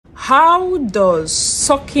How does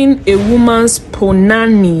sucking a woman's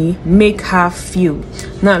punani make her feel?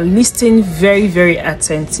 Now listen very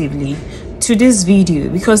attentively to this video,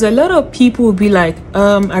 because a lot of people will be like,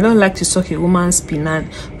 I don't like to suck a woman's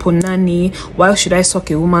punani. Why should I suck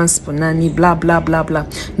a woman's punani? Blah blah blah blah.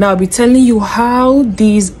 Now I'll be telling you how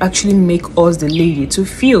these actually make us, the lady, to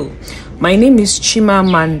feel. My name is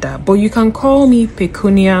Chimamanda, but you can call me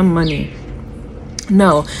Pecunia Money.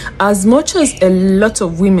 Now, as much as a lot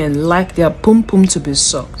of women like their pum pum to be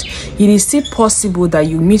sucked, it is still possible that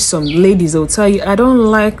you meet some ladies that will tell you, I don't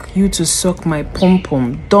like you to suck my pum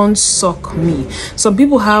pum, don't suck me. Some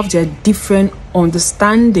people have their different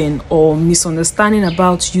understanding or misunderstanding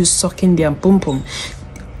about you sucking their pum pum.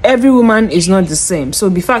 Every woman is not the same. So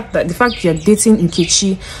the fact you're dating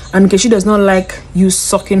Nkechi and Nkechi does not like you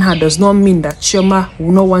sucking her does not mean that Chioma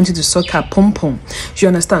will not want you to suck her pum pum. You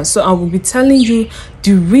understand? So I will be telling you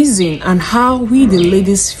the reason and how we the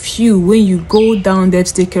ladies feel when you go down there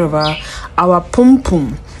to take care of our pum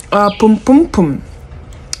pum, our pum pum pum.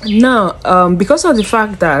 Now, because of the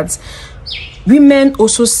fact that women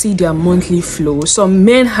also see their monthly flow, some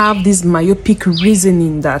men have this myopic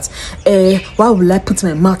reasoning that why will I put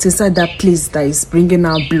my mouth inside that place that is bringing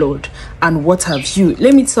out blood and what have you.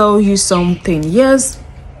 Let me tell you something. Yes,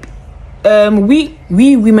 we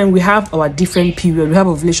women, we have our different period. We have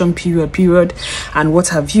ovulation period and what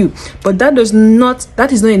have you, but that is not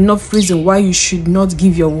enough reason why you should not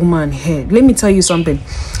give your woman head. Let me tell you something.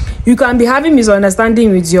 You can be having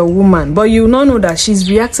misunderstanding with your woman, but you not know that she's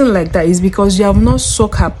reacting like that is because you have not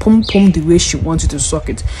sucked her pum pum the way she wants you to suck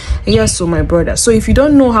it. Yes, so my brother, so if you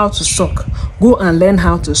don't know how to suck, go and learn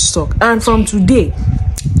how to suck, and from today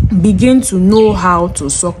begin to know how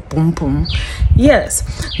to suck pum pum. Yes.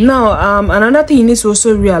 Now another thing you need to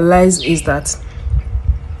also realize is that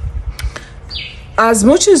as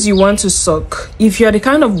much as you want to suck, if you're the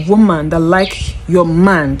kind of woman that like your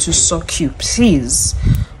man to suck you, please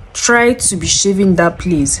try to be shaving that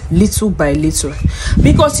place little by little,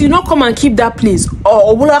 because you not come and keep that place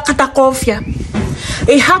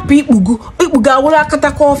a happy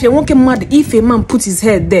if a man puts his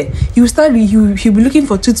head there, he'll be looking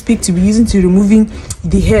for toothpick to be using to removing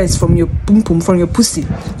the hairs from your pum pum, from your pussy.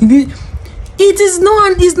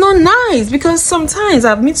 It's not nice, because sometimes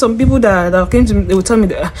I've met some people that came to me, they will tell me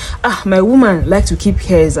that my woman likes to keep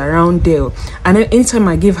hairs around there, and then anytime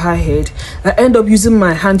I give her head, I end up using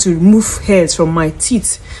my hand to remove hairs from my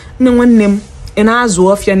teeth. No one name and as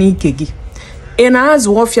kegi and as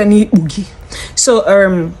ugi.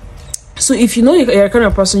 So if you know you're the kind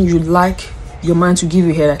of person you like your man to give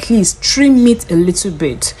you head, at least trim it a little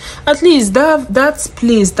bit. At least that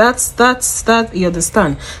place, that you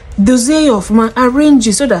understand. The way of man arrange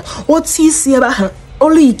it so that what he see about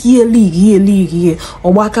only here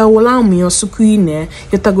or waka will me or sukuine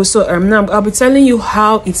yotago. So now I'll be telling you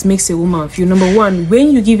how it makes a woman feel. Number one,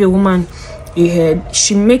 when you give a woman a head,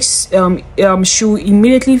 she makes she'll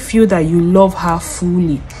immediately feel that you love her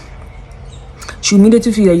fully. She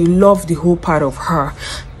immediately feel that you love the whole part of her,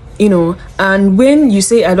 you know. And when you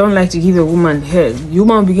say I don't like to give a woman head, you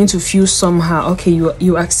will begin to feel somehow, okay,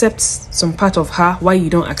 you accept some part of her while you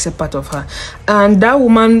don't accept part of her, and that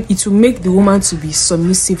woman, it will make the woman to be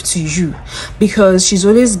submissive to you, because she's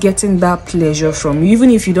always getting that pleasure from you, even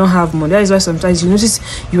if you don't have money. That is why sometimes you notice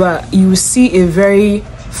you see a very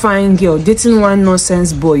fine girl dating one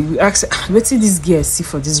nonsense boy, you ask, let's see this girl see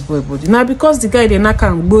for this boy body. Now because the guy then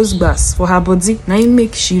can goes bass for her body, now it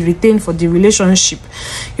make she retain for the relationship.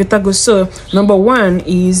 So number one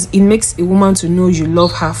is it makes a woman to know you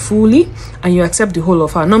love her fully and you accept the whole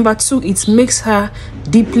of her. Number two, it makes her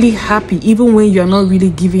deeply happy even when you're not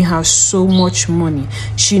really giving her so much money.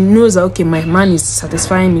 She knows that, okay, my man is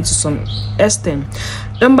satisfying me to some extent.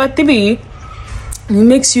 Number three, it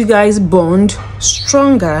makes you guys bond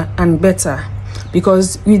stronger and better,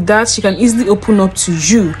 because with that she can easily open up to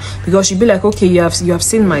you, because she'll be like, okay, you have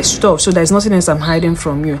seen my stuff, so there's nothing else I'm hiding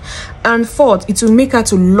from you. And fourth, it will make her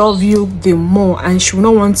to love you the more, and she will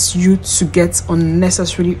not want you to get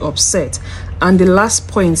unnecessarily upset. And the last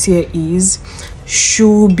point here is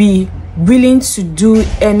she'll be willing to do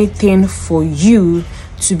anything for you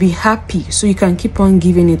to be happy, so you can keep on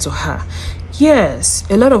giving it to her. Yes,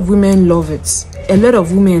 a lot of women love it. A lot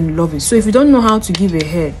of women love it. So if you don't know how to give a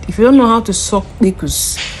head, if you don't know how to suck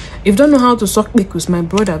bekus, my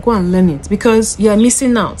brother, go and learn it, because you are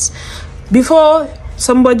missing out. Before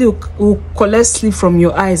somebody will collect sleep from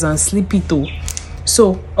your eyes and sleep it too.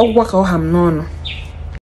 So,